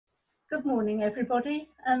Good morning, everybody,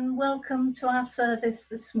 and welcome to our service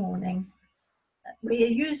this morning. We are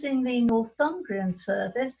using the Northumbrian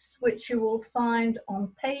service, which you will find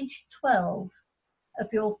on page 12 of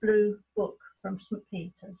your blue book from St.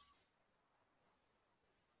 Peter's.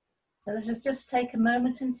 So let us just take a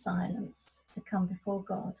moment in silence to come before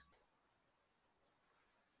God.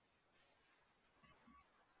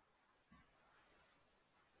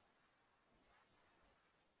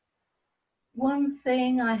 One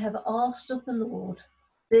thing I have asked of the Lord,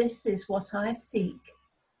 this is what I seek,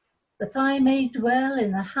 that I may dwell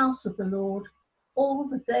in the house of the Lord all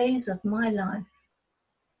the days of my life,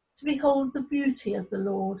 to behold the beauty of the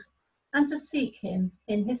Lord and to seek him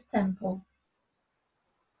in his temple.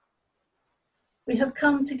 We have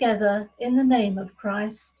come together in the name of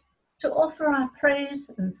Christ to offer our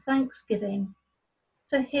praise and thanksgiving,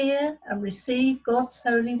 to hear and receive God's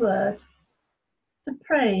holy word, to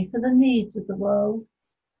pray for the needs of the world,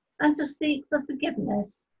 and to seek the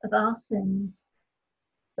forgiveness of our sins,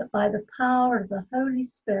 that by the power of the Holy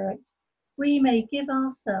Spirit we may give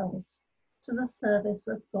ourselves to the service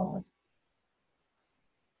of God.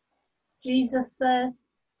 Jesus says,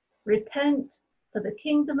 "Repent, for the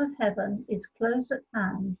kingdom of heaven is close at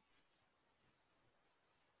hand."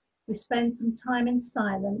 We spend some time in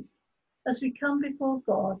silence as we come before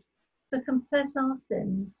God to confess our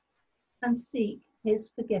sins and seek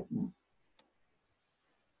his forgiveness.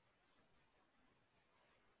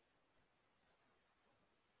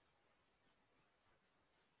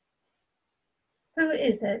 Who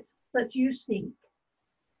is it that you seek?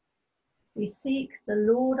 We seek the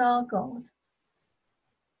Lord our God.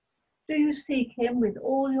 Do you seek him with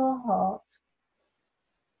all your heart?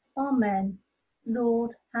 Amen.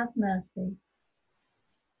 Lord, have mercy.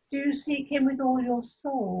 Do you seek him with all your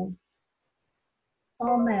soul?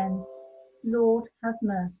 Amen. Lord, have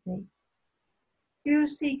mercy. Do you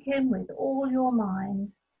seek him with all your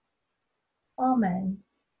mind? Amen.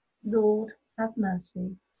 Lord, have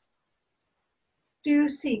mercy. Do you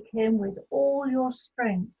seek him with all your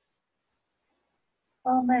strength?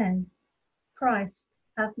 Amen. Christ,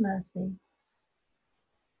 have mercy.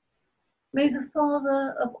 May the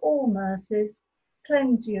Father of all mercies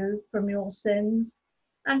cleanse you from your sins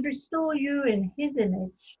and restore you in his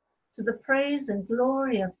image to the praise and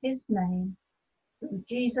glory of his name, through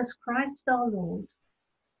Jesus Christ our Lord.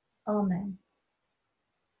 Amen.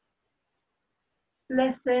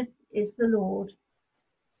 Blessed is the Lord,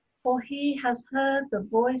 for he has heard the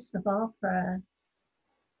voice of our prayer.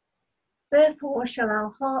 Therefore shall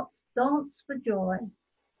our hearts dance for joy,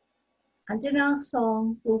 and in our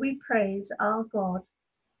song will we praise our God.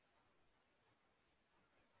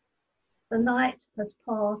 The night has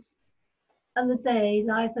passed, and the day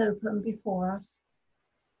lies open before us.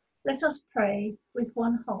 Let us pray with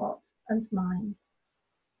one heart and mind.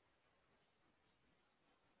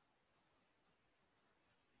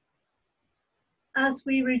 As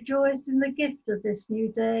we rejoice in the gift of this new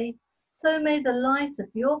day, so may the light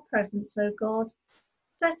of your presence, O God,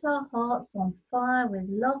 set our hearts on fire with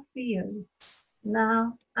love for you,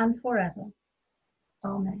 now and forever.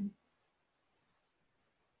 Amen.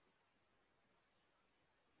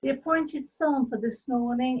 The appointed psalm for this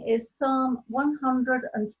morning is Psalm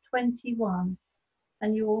 121,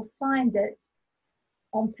 and you will find it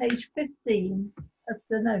on page 15 of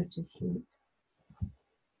the notice sheet.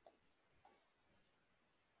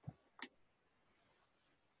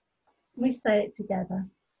 We say it together.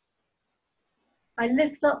 I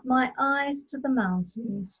lift up my eyes to the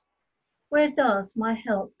mountains. Where does my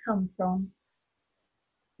help come from?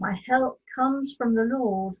 My help comes from the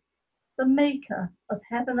Lord, the maker of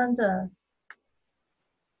heaven and earth.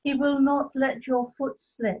 He will not let your foot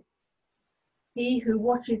slip. He who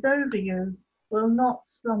watches over you will not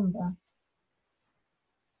slumber.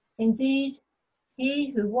 Indeed,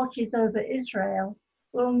 he who watches over Israel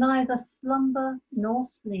will neither slumber nor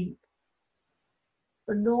sleep.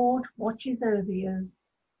 The Lord watches over you.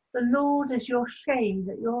 The Lord is your shade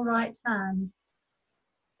at your right hand.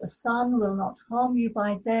 The sun will not harm you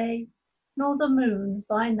by day, nor the moon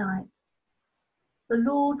by night. The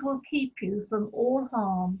Lord will keep you from all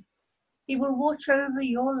harm. He will watch over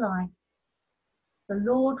your life. The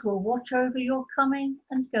Lord will watch over your coming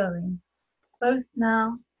and going, both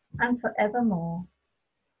now and forevermore.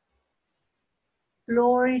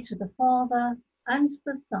 Glory to the Father, and to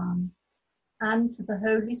the Son, and to the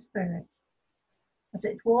Holy Spirit, as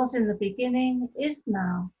it was in the beginning, is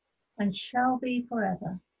now, and shall be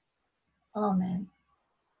forever. Amen.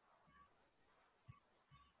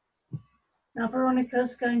 Now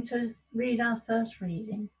Veronica's going to read our first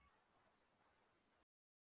reading.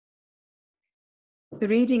 The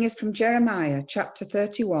reading is from Jeremiah chapter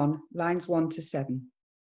 31, lines 1 to 7.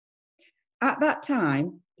 At that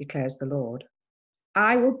time, declares the Lord,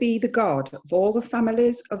 I will be the God of all the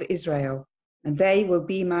families of Israel, and they will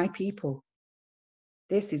be my people.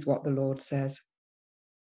 This is what the Lord says.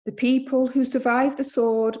 The people who survive the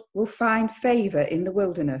sword will find favour in the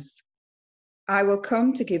wilderness. I will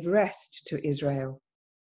come to give rest to Israel.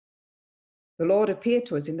 The Lord appeared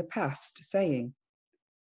to us in the past, saying,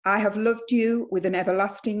 I have loved you with an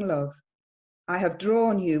everlasting love. I have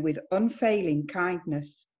drawn you with unfailing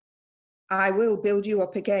kindness. I will build you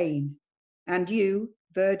up again, and you,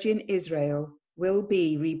 virgin Israel, will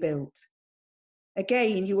be rebuilt.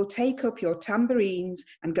 Again, you will take up your tambourines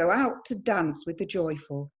and go out to dance with the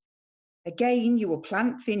joyful. Again, you will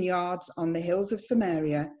plant vineyards on the hills of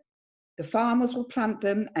Samaria. The farmers will plant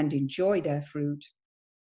them and enjoy their fruit.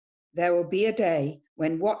 There will be a day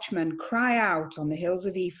when watchmen cry out on the hills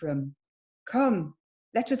of Ephraim, Come,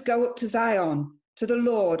 let us go up to Zion, to the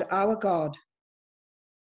Lord our God.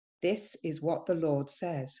 This is what the Lord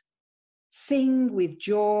says. Sing with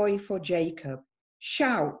joy for Jacob.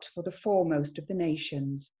 Shout for the foremost of the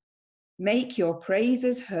nations. Make your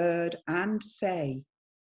praises heard and say,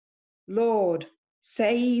 Lord,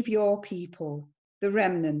 save your people, the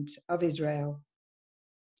remnant of Israel.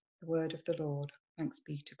 The word of the Lord. Thanks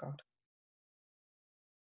be to God.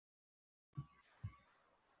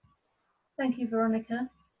 Thank you, Veronica.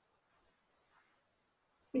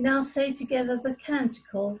 We now say together the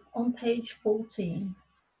canticle on page 14.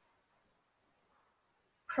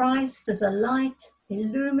 Christ as a light,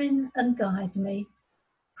 illumine and guide me.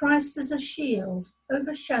 Christ as a shield,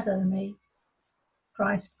 overshadow me.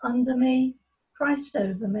 Christ under me, Christ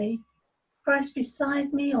over me. Christ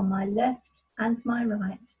beside me on my left and my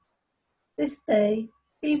right. This day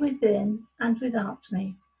be within and without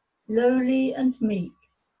me, lowly and meek,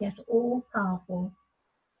 yet all powerful.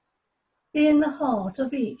 Be in the heart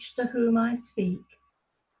of each to whom I speak,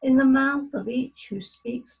 in the mouth of each who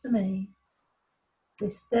speaks to me.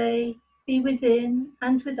 This day be within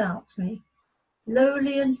and without me,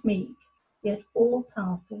 lowly and meek, yet all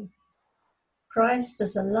powerful. Christ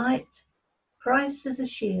as a light, Christ as a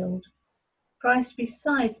shield, Christ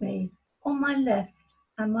beside me on my left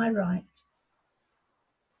and my right.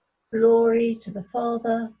 Glory to the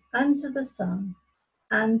Father, and to the Son,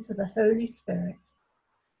 and to the Holy Spirit,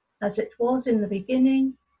 as it was in the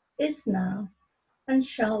beginning, is now, and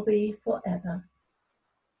shall be forever.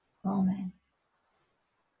 Amen.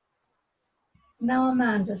 Now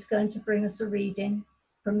Amanda's going to bring us a reading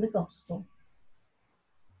from the Gospel.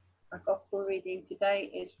 Our Gospel reading today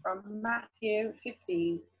is from Matthew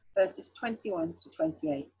 15, verses 21 to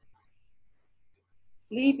 28.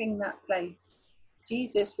 Leaving that place,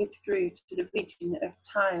 Jesus withdrew to the region of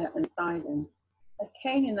Tyre and Sidon. A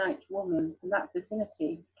Canaanite woman from that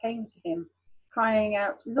vicinity came to him, crying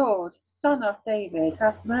out, Lord, Son of David,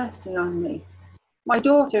 have mercy on me. My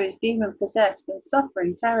daughter is demon-possessed and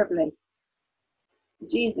suffering terribly.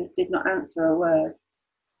 Jesus did not answer a word.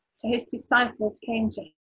 So his disciples came to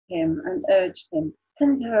him and urged him,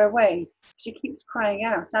 Send her away, she keeps crying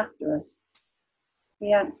out after us.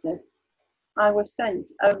 He answered, I was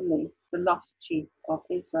sent only the lost sheep of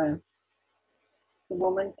Israel. The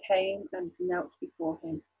woman came and knelt before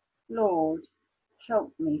him. Lord,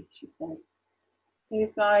 help me, she said. He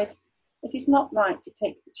replied, It is not right to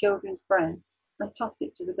take the children's bread and toss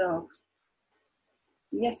it to the dogs.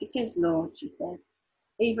 Yes, it is, Lord, she said.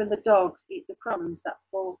 Even the dogs eat the crumbs that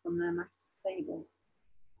fall from their master's table.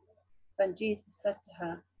 Then Jesus said to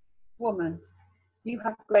her, Woman, you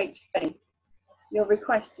have great faith. Your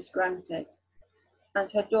request is granted. And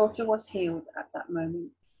her daughter was healed at that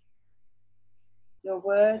moment. Your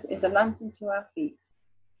word is a lantern to our feet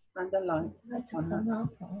and a light on our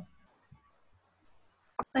path.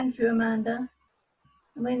 Thank you, Amanda.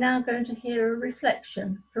 And we're now going to hear a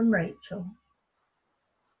reflection from Rachel.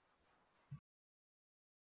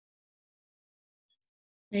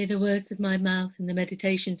 May the words of my mouth and the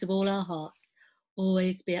meditations of all our hearts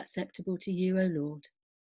always be acceptable to you, O Lord.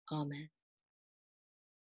 Amen.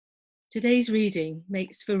 Today's reading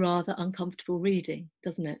makes for rather uncomfortable reading,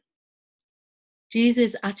 doesn't it?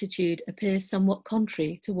 Jesus' attitude appears somewhat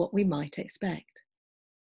contrary to what we might expect.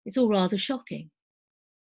 It's all rather shocking.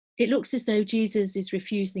 It looks as though Jesus is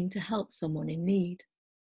refusing to help someone in need,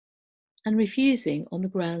 and refusing on the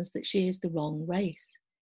grounds that she is the wrong race.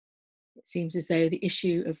 It seems as though the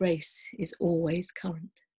issue of race is always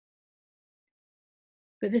current.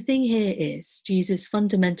 But the thing here is, Jesus'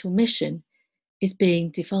 fundamental mission is being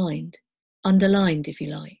defined, underlined if you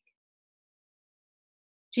like.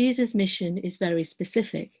 Jesus' mission is very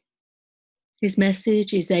specific. His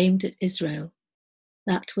message is aimed at Israel,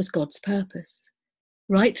 That was God's purpose,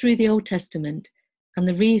 right through the Old Testament, and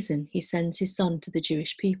the reason he sends his son to the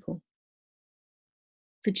Jewish people.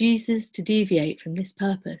 For Jesus to deviate from this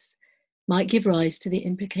purpose might give rise to the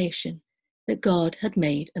implication that God had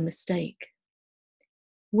made a mistake.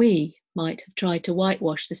 We might have tried to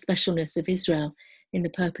whitewash the specialness of Israel in the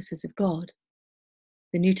purposes of God.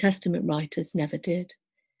 The New Testament writers never did.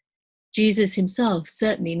 Jesus himself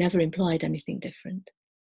certainly never implied anything different.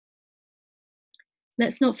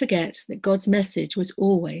 Let's not forget that God's message was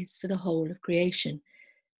always for the whole of creation,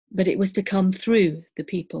 but it was to come through the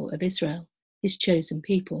people of Israel, his chosen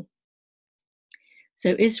people.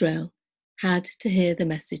 So Israel had to hear the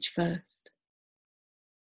message first.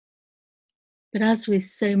 But as with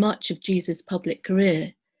so much of Jesus' public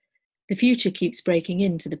career, the future keeps breaking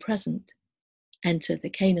into the present. Enter the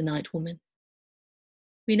Canaanite woman.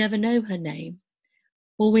 We never know her name.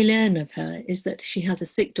 All we learn of her is that she has a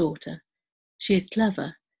sick daughter, she is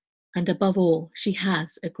clever, and above all, she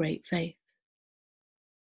has a great faith.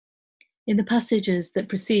 In the passages that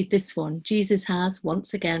precede this one, Jesus has,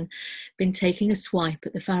 once again, been taking a swipe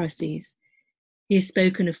at the Pharisees. He has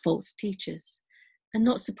spoken of false teachers, and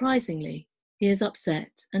not surprisingly, he has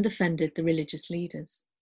upset and offended the religious leaders.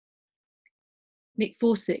 Nick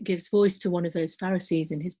Fawcett gives voice to one of those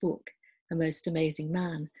Pharisees in his book, A Most Amazing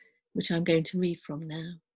Man, which I'm going to read from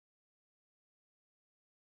now.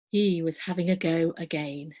 He was having a go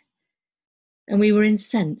again, and we were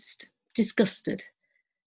incensed, disgusted,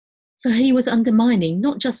 for he was undermining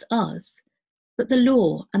not just us, but the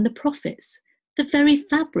law and the prophets, the very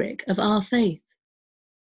fabric of our faith.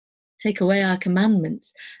 Take away our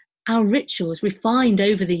commandments, our rituals refined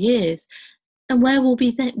over the years, and where will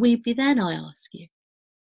we be then, I ask you?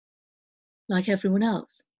 Like everyone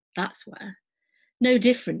else, that's where. No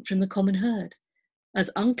different from the common herd, as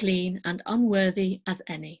unclean and unworthy as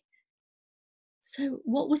any. So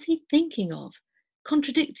what was he thinking of,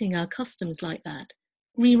 contradicting our customs like that,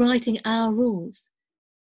 rewriting our rules,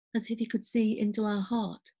 as if he could see into our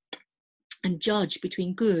heart and judge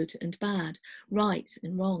between good and bad, right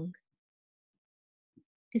and wrong?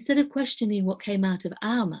 Instead of questioning what came out of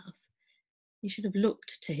our mouth, he should have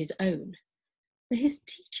looked to his own. For his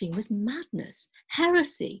teaching was madness,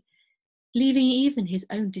 heresy, leaving even his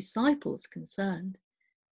own disciples concerned.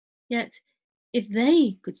 Yet, if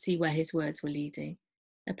they could see where his words were leading,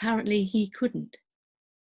 apparently he couldn't.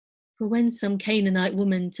 For when some Canaanite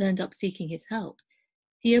woman turned up seeking his help,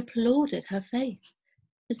 he applauded her faith,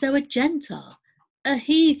 as though a Gentile, a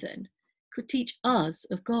heathen, could teach us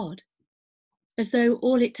of God, as though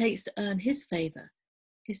all it takes to earn his favour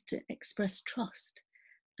is to express trust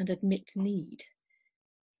and admit need.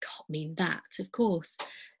 Can't mean that, of course,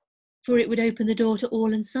 for it would open the door to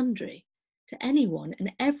all and sundry, to anyone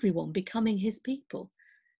and everyone becoming his people.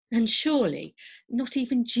 And surely not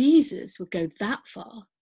even Jesus would go that far.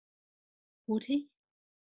 Would he?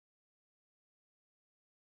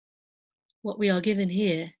 What we are given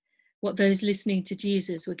here, what those listening to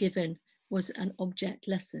Jesus were given, was an object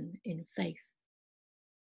lesson in faith.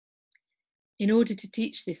 In order to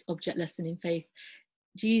teach this object lesson in faith,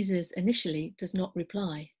 Jesus initially does not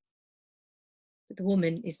reply, but the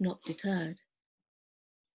woman is not deterred.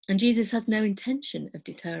 And Jesus had no intention of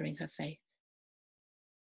deterring her faith.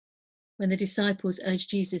 When the disciples urge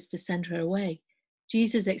Jesus to send her away,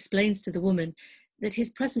 Jesus explains to the woman that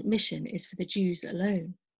his present mission is for the Jews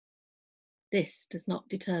alone. This does not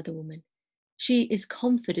deter the woman. She is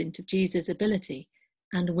confident of Jesus' ability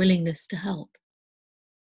and willingness to help.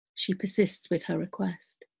 She persists with her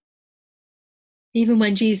request. Even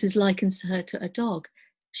when Jesus likens her to a dog,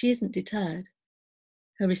 she isn't deterred.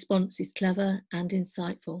 Her response is clever and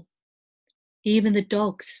insightful. Even the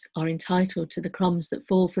dogs are entitled to the crumbs that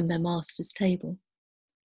fall from their master's table.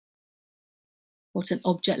 What an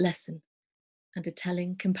object lesson and a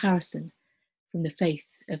telling comparison from the faith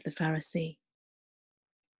of the Pharisee.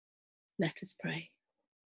 Let us pray.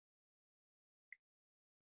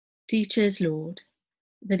 Teach us, Lord,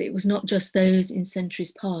 that it was not just those in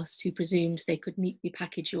centuries past who presumed they could neatly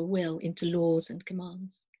package your will into laws and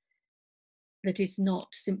commands. That it's not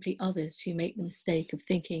simply others who make the mistake of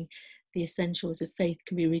thinking the essentials of faith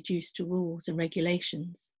can be reduced to rules and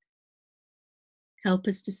regulations. Help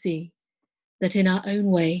us to see that in our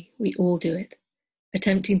own way we all do it,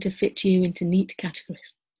 attempting to fit you into neat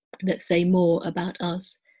categories that say more about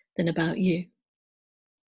us than about you.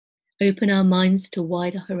 Open our minds to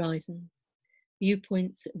wider horizons,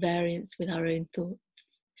 viewpoints at variance with our own thought,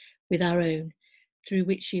 with our own, through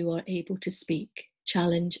which you are able to speak,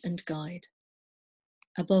 challenge and guide.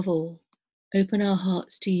 Above all, open our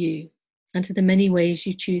hearts to you and to the many ways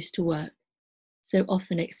you choose to work, so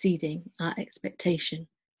often exceeding our expectation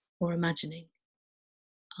or imagining.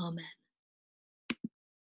 Amen.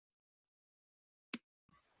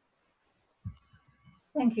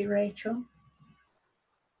 Thank you, Rachel.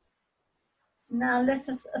 Now let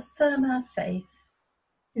us affirm our faith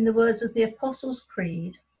in the words of the Apostles'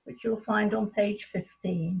 Creed, which you'll find on page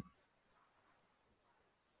 15.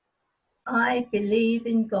 I believe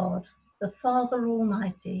in God, the Father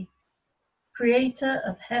Almighty, creator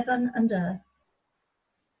of heaven and earth.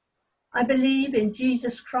 I believe in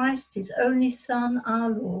Jesus Christ, his only Son, our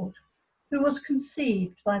Lord, who was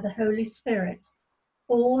conceived by the Holy Spirit,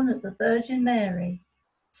 born of the Virgin Mary,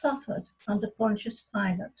 suffered under Pontius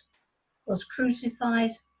Pilate, was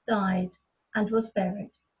crucified, died, and was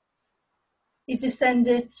buried. He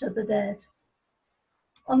descended to the dead.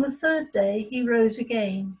 On the third day he rose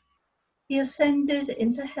again. He ascended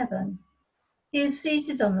into heaven. He is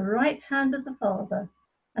seated on the right hand of the Father,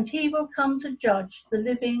 and he will come to judge the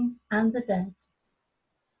living and the dead.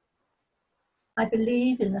 I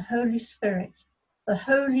believe in the Holy Spirit, the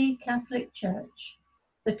Holy Catholic Church,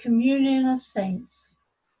 the communion of saints,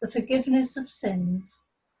 the forgiveness of sins,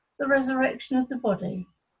 the resurrection of the body,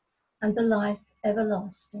 and the life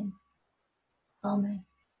everlasting. Amen.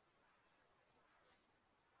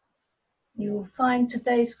 You will find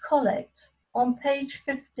today's collect on page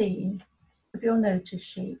 15 of your notice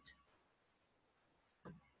sheet.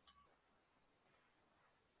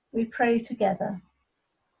 We pray together.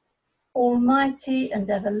 Almighty and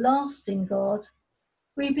everlasting God,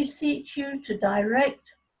 we beseech you to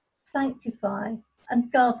direct, sanctify,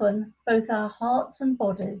 and govern both our hearts and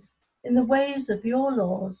bodies in the ways of your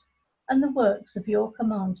laws and the works of your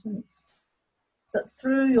commandments, that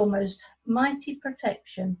through your most mighty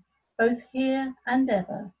protection, both here and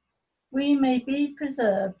ever, we may be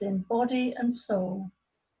preserved in body and soul,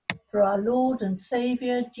 through our Lord and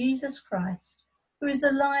Saviour Jesus Christ, who is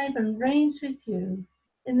alive and reigns with you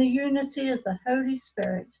in the unity of the Holy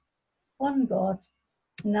Spirit, one God,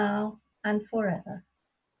 now and forever.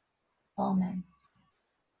 Amen.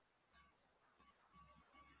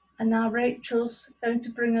 And now Rachel's going to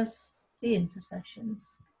bring us the intercessions.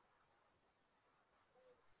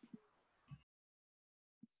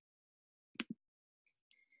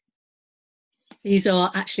 These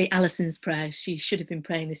are actually Alison's prayers. She should have been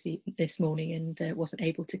praying this morning and wasn't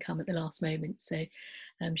able to come at the last moment, so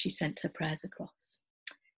she sent her prayers across.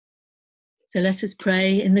 So let us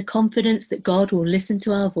pray in the confidence that God will listen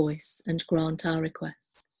to our voice and grant our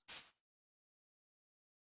requests.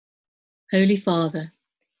 Holy Father,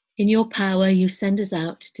 in your power you send us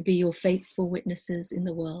out to be your faithful witnesses in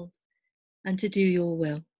the world and to do your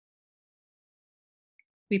will.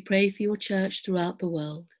 We pray for your church throughout the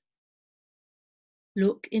world.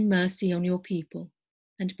 Look in mercy on your people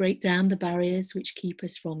and break down the barriers which keep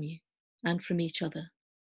us from you and from each other.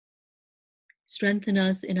 Strengthen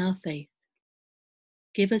us in our faith.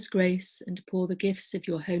 Give us grace and pour the gifts of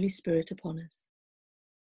your Holy Spirit upon us,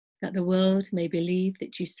 that the world may believe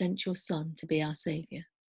that you sent your Son to be our Saviour.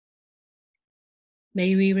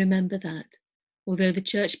 May we remember that, although the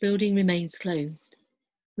church building remains closed,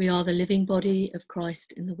 we are the living body of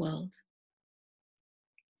Christ in the world.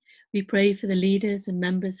 We pray for the leaders and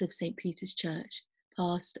members of St. Peter's Church,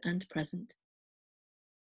 past and present.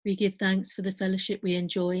 We give thanks for the fellowship we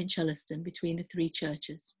enjoy in Chellaston between the three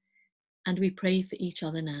churches, and we pray for each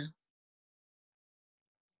other now.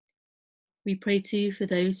 We pray too for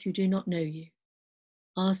those who do not know you,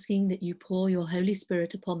 asking that you pour your Holy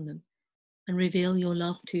Spirit upon them and reveal your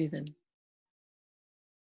love to them.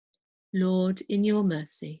 Lord, in your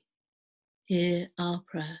mercy, hear our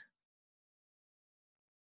prayer.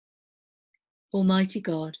 Almighty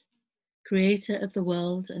God, creator of the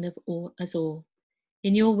world and of us all,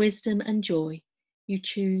 in your wisdom and joy, you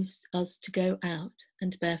choose us to go out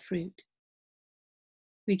and bear fruit.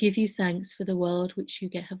 We give you thanks for the world which you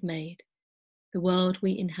have made, the world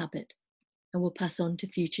we inhabit and will pass on to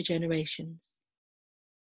future generations.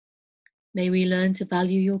 May we learn to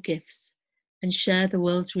value your gifts and share the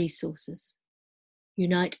world's resources.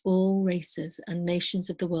 Unite all races and nations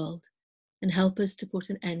of the world and help us to put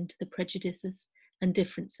an end to the prejudices and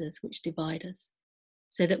differences which divide us,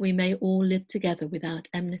 so that we may all live together without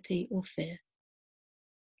enmity or fear.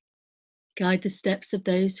 Guide the steps of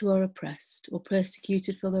those who are oppressed or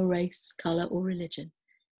persecuted for their race, colour or religion,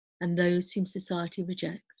 and those whom society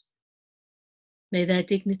rejects. May their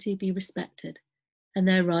dignity be respected and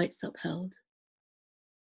their rights upheld.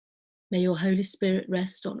 May your Holy Spirit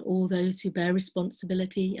rest on all those who bear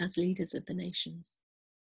responsibility as leaders of the nations,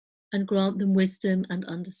 and grant them wisdom and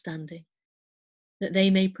understanding, that they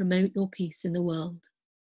may promote your peace in the world.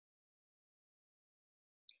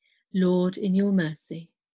 Lord, in your mercy,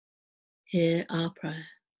 hear our prayer.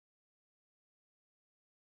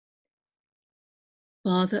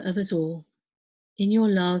 Father of us all, in your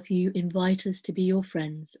love you invite us to be your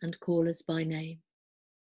friends and call us by name.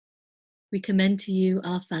 We commend to you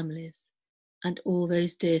our families and all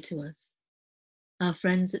those dear to us, our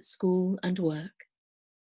friends at school and work,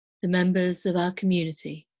 the members of our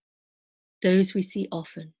community, those we see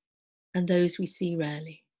often and those we see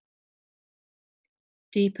rarely.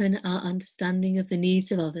 Deepen our understanding of the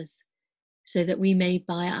needs of others so that we may,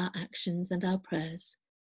 by our actions and our prayers,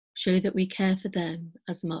 show that we care for them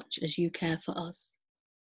as much as you care for us.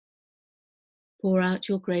 Pour out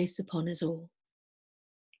your grace upon us all.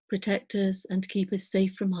 Protect us and keep us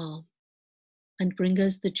safe from harm, and bring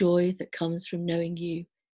us the joy that comes from knowing you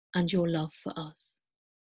and your love for us.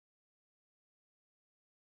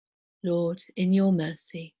 Lord, in your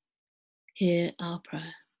mercy, hear our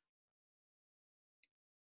prayer.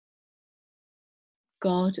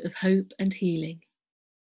 God of hope and healing,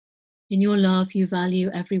 in your love you value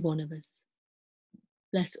every one of us.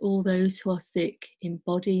 Bless all those who are sick in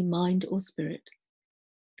body, mind, or spirit,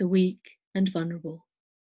 the weak and vulnerable,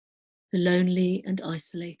 the lonely and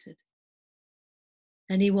isolated.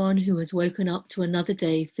 Anyone who has woken up to another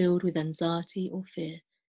day filled with anxiety or fear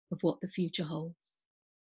of what the future holds.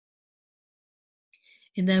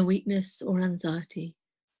 In their weakness or anxiety,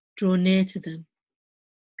 draw near to them,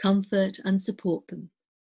 comfort and support them,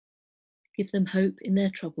 give them hope in their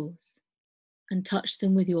troubles, and touch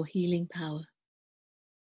them with your healing power.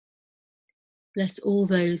 Bless all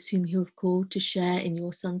those whom you have called to share in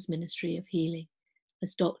your Son's ministry of healing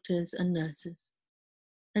as doctors and nurses,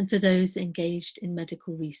 and for those engaged in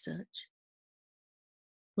medical research.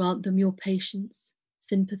 Grant them your patience,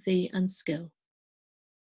 sympathy, and skill.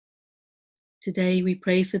 Today we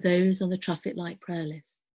pray for those on the traffic light prayer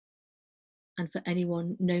list, and for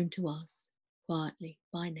anyone known to us quietly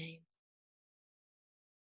by name.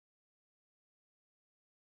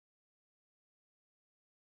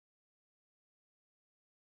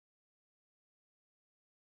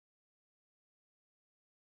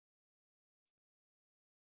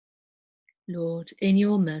 Lord, in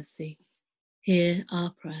your mercy, hear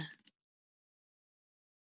our prayer.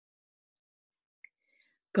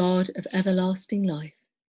 God of everlasting life,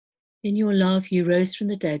 in your love you rose from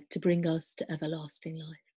the dead to bring us to everlasting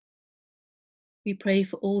life. We pray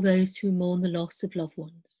for all those who mourn the loss of loved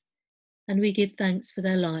ones, and we give thanks for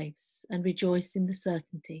their lives and rejoice in the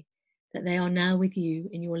certainty that they are now with you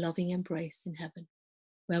in your loving embrace in heaven,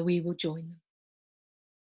 where we will join them.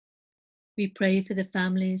 We pray for the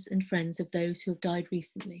families and friends of those who have died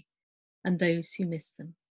recently and those who miss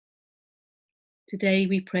them. Today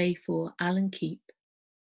we pray for Alan Keep,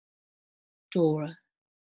 Dora,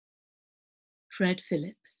 Fred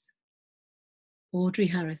Phillips, Audrey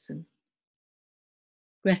Harrison,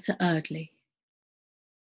 Greta Erdley,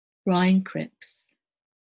 Brian Cripps,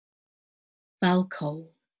 Val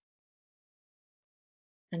Cole,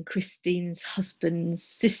 and Christine's husband's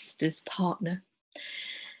sister's partner.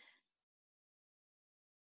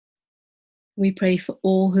 We pray for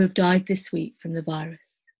all who have died this week from the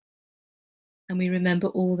virus, and we remember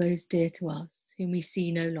all those dear to us whom we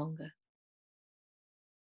see no longer.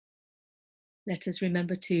 Let us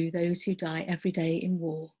remember too those who die every day in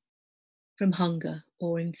war, from hunger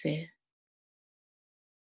or in fear.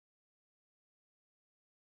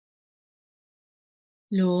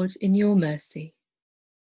 Lord, in your mercy,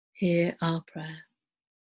 hear our prayer.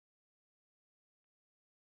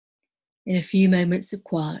 In a few moments of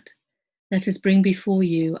quiet, let us bring before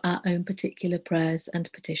you our own particular prayers and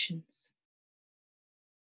petitions.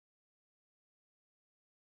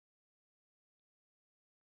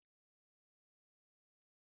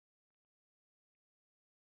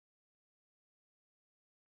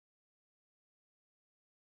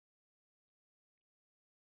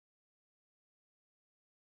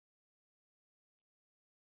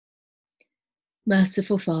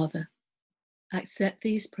 Merciful Father, accept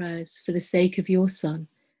these prayers for the sake of your Son,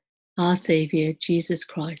 our Saviour, Jesus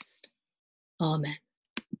Christ. Amen.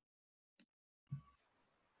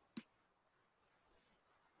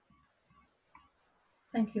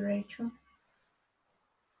 Thank you, Rachel.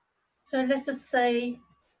 So let us say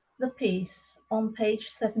the peace on page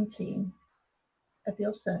 17 of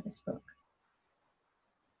your service book.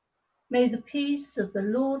 May the peace of the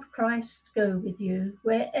Lord Christ go with you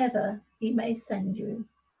wherever he may send you.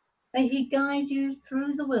 May he guide you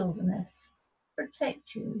through the wilderness,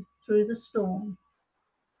 protect you through the storm.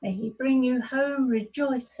 May he bring you home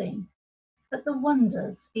rejoicing at the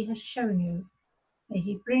wonders he has shown you. May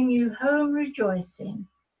he bring you home rejoicing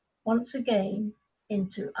once again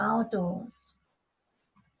into our doors.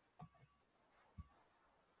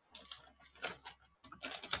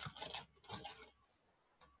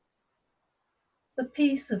 The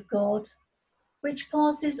peace of God, which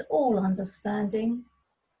passes all understanding,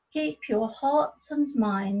 keep your hearts and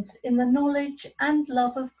minds in the knowledge and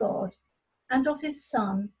love of God and of his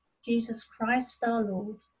Son, Jesus Christ our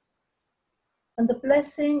Lord. And the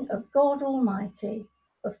blessing of God Almighty,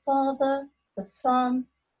 the Father, the Son,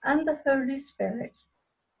 and the Holy Spirit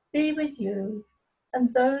be with you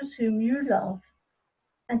and those whom you love,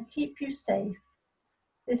 and keep you safe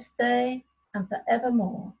this day and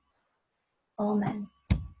forevermore. Amen.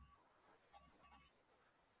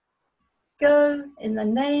 Go in the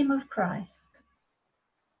name of Christ.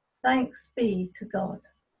 Thanks be to God.